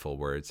insightful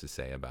words to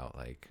say about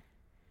like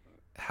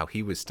how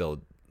he was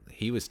still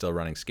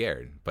running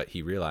scared, but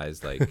he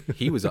realized like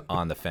he was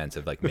on the fence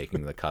of like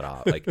making the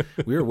cutoff. Like,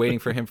 we were waiting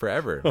for him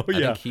forever. Oh,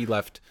 yeah. I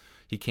think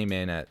he came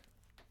in at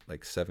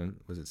like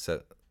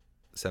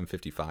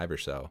 7:55 or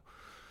so,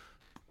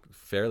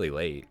 fairly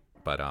late,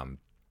 but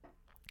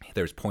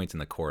there's points in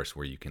the course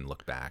where you can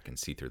look back and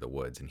see through the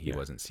woods, and he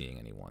wasn't seeing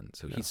anyone,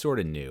 so he sort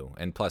of knew.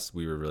 And plus,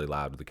 we were really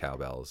loud with the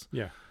cowbells.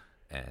 Yeah.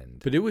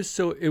 But it was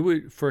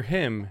for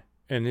him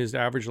and his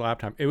average lap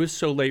time. It was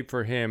so late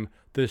for him.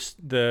 It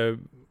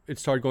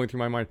started going through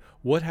my mind.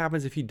 What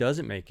happens if he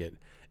doesn't make it?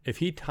 If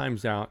he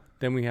times out,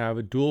 then we have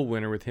a dual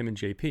winner with him and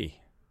JP.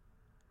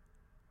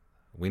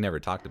 We never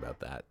talked about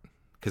that,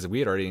 because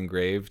I'd already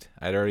engraved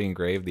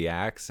the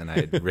axe, and I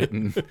had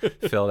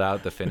filled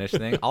out the finish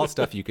thing, all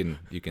stuff you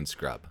can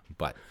scrub.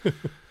 But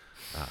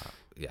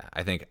yeah,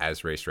 I think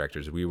as race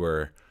directors, we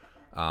were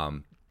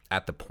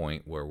at the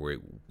point where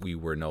we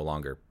were no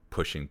longer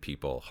pushing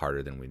people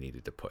harder than we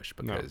needed to push,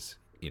 because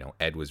you know,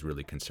 Ed was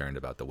really concerned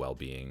about the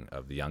well-being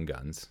of the young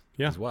guns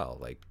as well.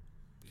 Like,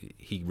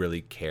 he really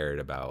cared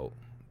about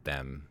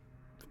them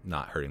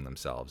not hurting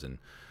themselves, and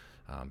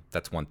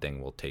that's one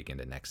thing we'll take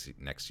into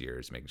next year,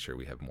 is making sure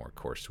we have more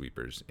course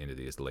sweepers into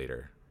these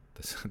later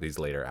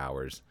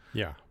hours.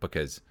 Yeah.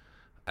 Because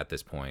at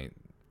this point,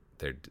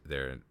 they're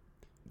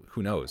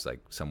who knows? Like,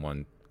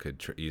 someone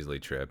could easily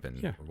trip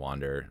and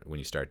wander when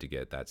you start to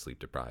get that sleep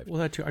deprived. Well,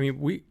 that too. I mean,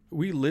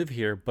 we live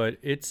here, but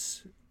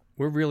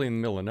we're really in the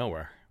middle of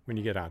nowhere when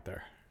you get out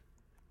there.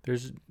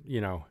 There's,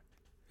 you know.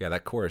 Yeah,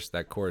 that course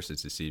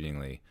is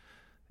deceivingly.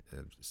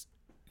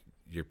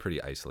 You're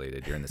pretty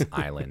isolated. You're in this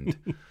island.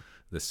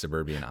 This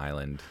suburban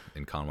island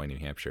in Conway, New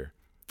Hampshire.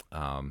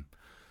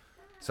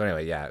 So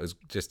anyway, yeah, it was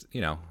just,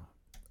 you know,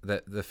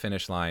 the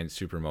finish line,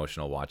 super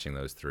emotional watching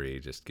those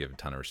 3, just give a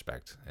ton of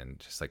respect, and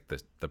just like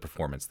the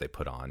performance they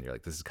put on. You're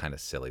like, this is kind of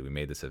silly. We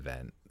made this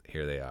event.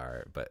 Here they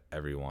are. But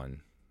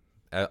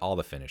all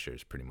the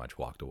finishers pretty much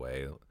walked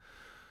away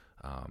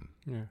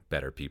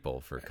better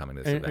people for coming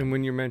to this event. And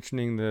when you're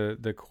mentioning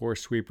the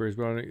course sweepers,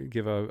 we want to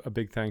give a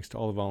big thanks to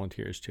all the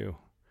volunteers too.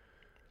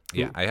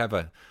 Yeah, I have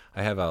a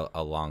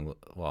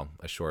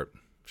short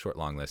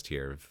long list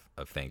here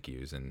of thank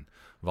yous and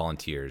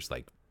volunteers,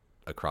 like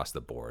across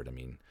the board. I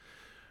mean,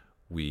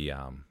 we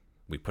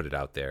put it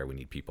out there. We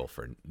need people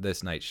for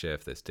this night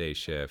shift, this day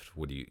shift.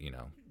 Would you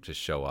just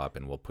show up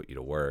and we'll put you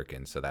to work?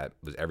 And so that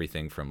was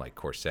everything from like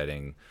course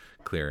setting,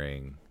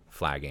 clearing,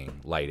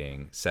 flagging,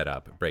 lighting,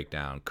 setup,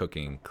 breakdown,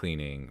 cooking,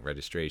 cleaning,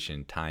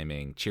 registration,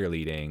 timing,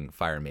 cheerleading,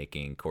 fire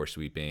making, course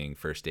sweeping,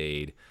 first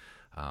aid.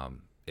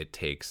 It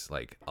takes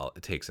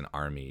an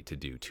army to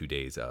do 2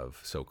 days of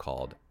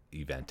so-called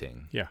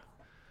eventing. Yeah.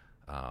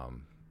 So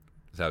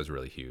that was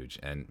really huge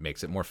and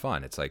makes it more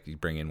fun. It's like you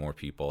bring in more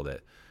people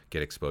that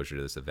get exposure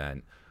to this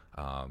event.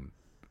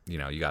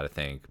 You got to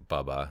thank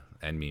Bubba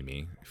and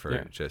Mimi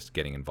for just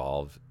getting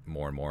involved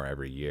more and more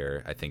every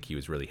year. I think he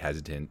was really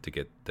hesitant to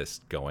get this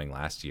going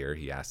last year.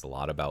 He asked a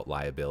lot about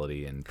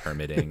liability and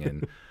permitting,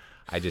 and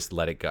I just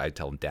let it go. I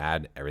told him,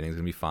 Dad, everything's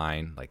going to be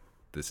fine. Like,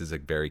 this is a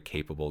very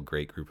capable,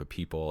 great group of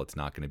people. It's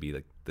not going to be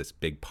like this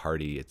big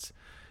party.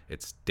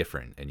 It's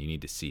different, and you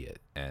need to see it.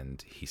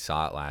 And he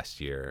saw it last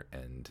year,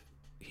 and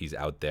he's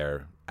out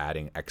there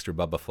adding extra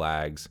Bubba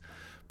flags,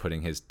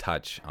 putting his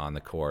touch on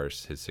the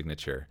course, his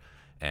signature.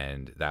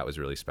 And that was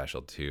really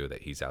special too,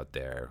 that he's out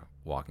there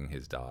walking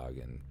his dog.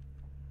 And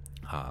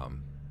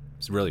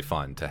it's really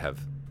fun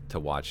to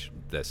watch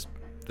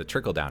the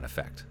trickle down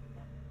effect,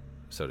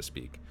 so to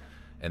speak.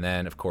 And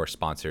then of course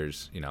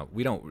sponsors,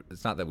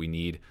 it's not that we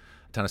need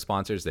a ton of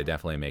sponsors. They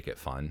definitely make it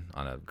fun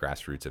on a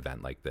grassroots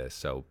event like this.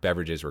 So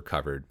beverages were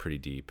covered pretty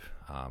deep,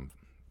 from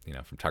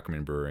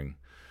Tuckerman Brewing,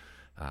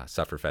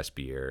 Sufferfest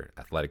Beer,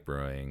 Athletic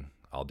Brewing,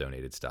 all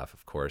donated stuff.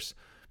 Of course,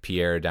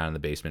 Pierre down in the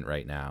basement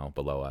right now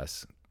below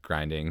us,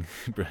 grinding.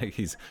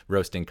 He's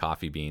roasting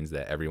coffee beans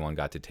that everyone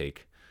got to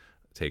take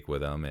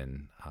with them.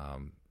 And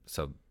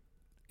so,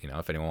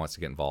 if anyone wants to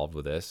get involved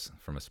with this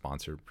from a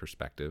sponsor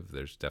perspective,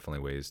 there's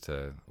definitely ways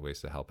to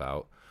help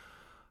out.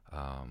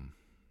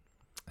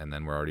 And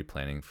then we're already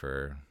planning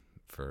for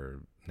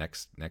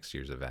next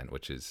year's event,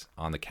 which is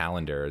on the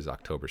calendar, is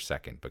October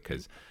 2nd,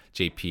 because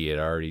JP had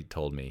already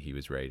told me he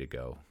was ready to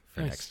go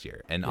for next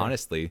year. And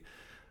honestly,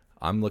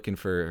 I'm looking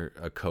for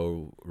a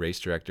co-race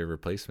director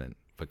replacement,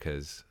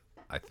 because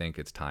I think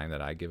it's time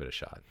that I give it a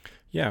shot.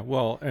 Yeah,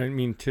 well, I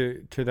mean,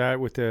 to that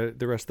with the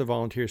rest of the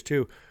volunteers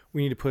too,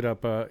 we need to put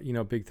up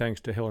big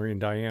thanks to Hillary and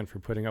Diane for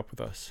putting up with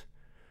us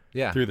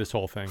through this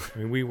whole thing. I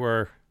mean, we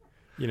were,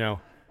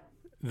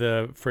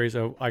 the phrase,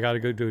 "Oh, I got to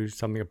go do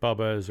something at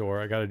Bubba's,"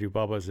 or "I got to do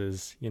Bubba's,"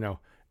 is,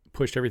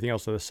 pushed everything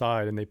else to the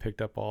side, and they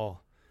picked up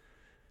all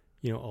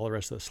the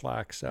rest of the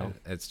slack. So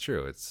it's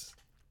true. It's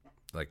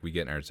like we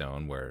get in our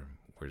zone where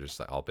we're just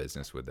like all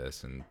business with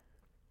this, and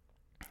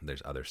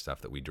there's other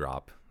stuff that we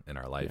drop in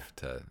our life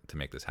to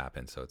make this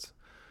happen. So it's,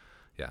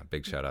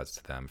 big shout outs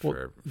to them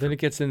for then it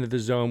gets into the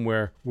zone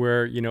where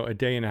we're, a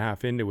day and a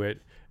half into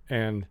it,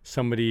 and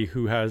somebody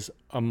who has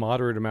a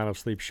moderate amount of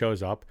sleep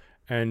shows up,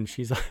 and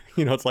she's like,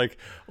 it's like,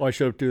 oh, I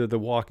showed up to the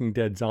Walking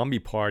Dead zombie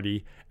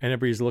party, and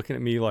everybody's looking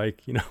at me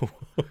like,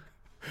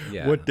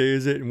 what day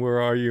is it and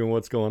where are you and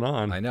what's going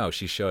on? I know.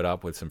 She showed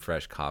up with some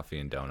fresh coffee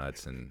and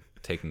donuts and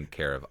taking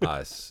care of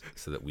us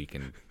so that we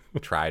can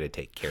try to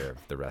take care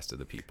of the rest of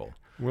the people.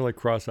 We're like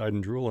cross-eyed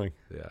and drooling.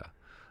 Yeah.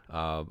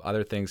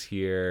 Other things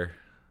here,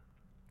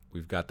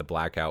 we've got the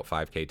Blackout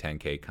 5K,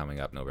 10K coming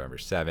up November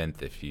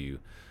 7th. If you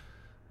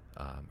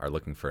are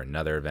looking for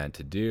another event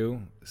to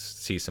do,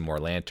 see some more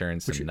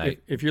lanterns,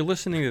 if you're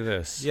listening to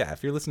this. Yeah,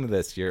 if you're listening to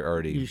this, you're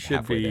already you should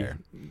halfway be there.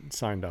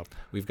 Signed up.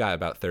 We've got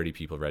about 30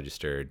 people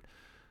registered.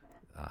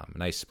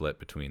 Nice split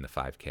between the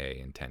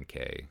 5K and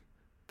 10K.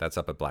 That's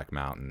up at Black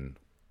Mountain.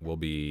 We'll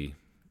be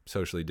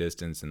socially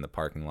distanced in the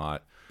parking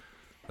lot.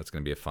 That's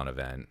going to be a fun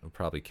event. We'll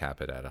probably cap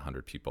it at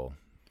 100 people.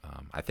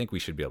 I think we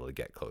should be able to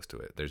get close to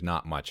it. There's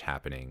not much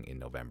happening in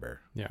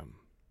November. Yeah.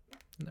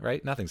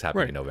 Right? Nothing's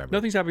happening in November.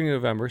 Nothing's happening in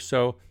November.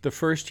 So the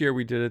first year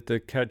we did it, the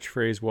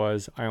catchphrase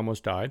was, "I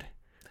almost died,"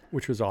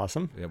 which was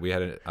awesome. Yeah, we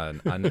had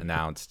an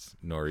unannounced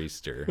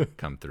nor'easter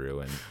come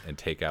through and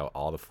take out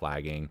all the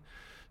flagging,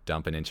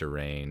 dump an inch of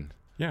rain.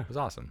 Yeah. It was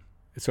awesome.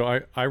 So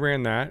I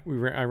ran that.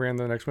 I ran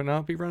the next one.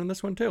 I'll be running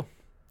this one too.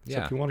 So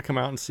if you want to come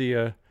out and see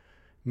a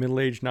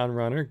middle-aged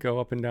non-runner go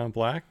up and down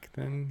Black,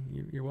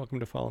 then you're welcome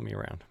to follow me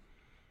around.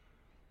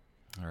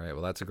 All right.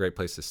 Well, that's a great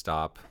place to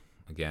stop.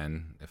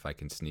 Again, if I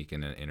can sneak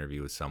in an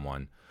interview with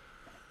someone,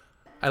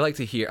 I like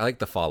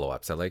the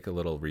follow-ups. I like a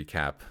little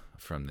recap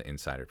from the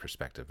insider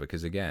perspective,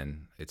 because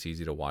again, it's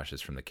easy to watch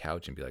this from the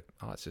couch and be like,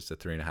 oh, it's just a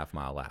 3.5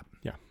 mile lap.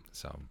 Yeah.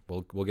 So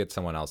we'll get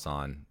someone else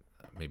on,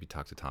 maybe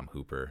talk to Tom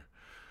Hooper.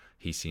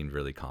 He seemed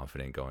really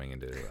confident going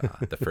into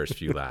the first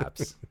few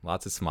laps.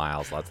 Lots of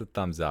smiles, lots of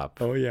thumbs up.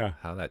 Oh, yeah.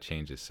 How that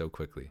changes so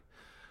quickly.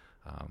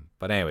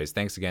 But anyways,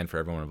 thanks again for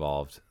everyone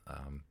involved.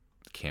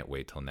 Can't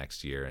wait till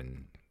next year,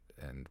 and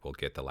we'll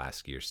get the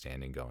last skier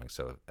standing going.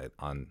 So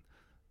on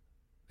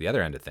the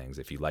other end of things,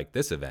 if you like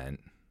this event,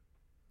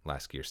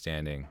 last skier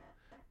standing,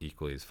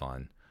 equally as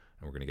fun,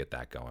 and we're going to get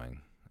that going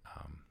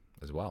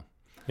as well.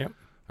 Yep.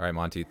 All right,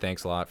 Monty,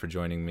 thanks a lot for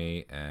joining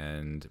me,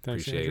 and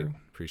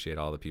appreciate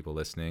all the people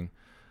listening.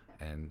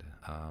 And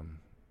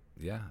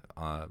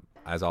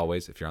as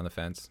always, if you're on the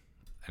fence,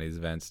 any of these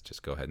events,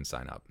 just go ahead and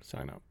sign up.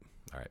 Sign up.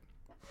 All right.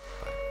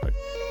 Bye.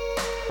 Bye.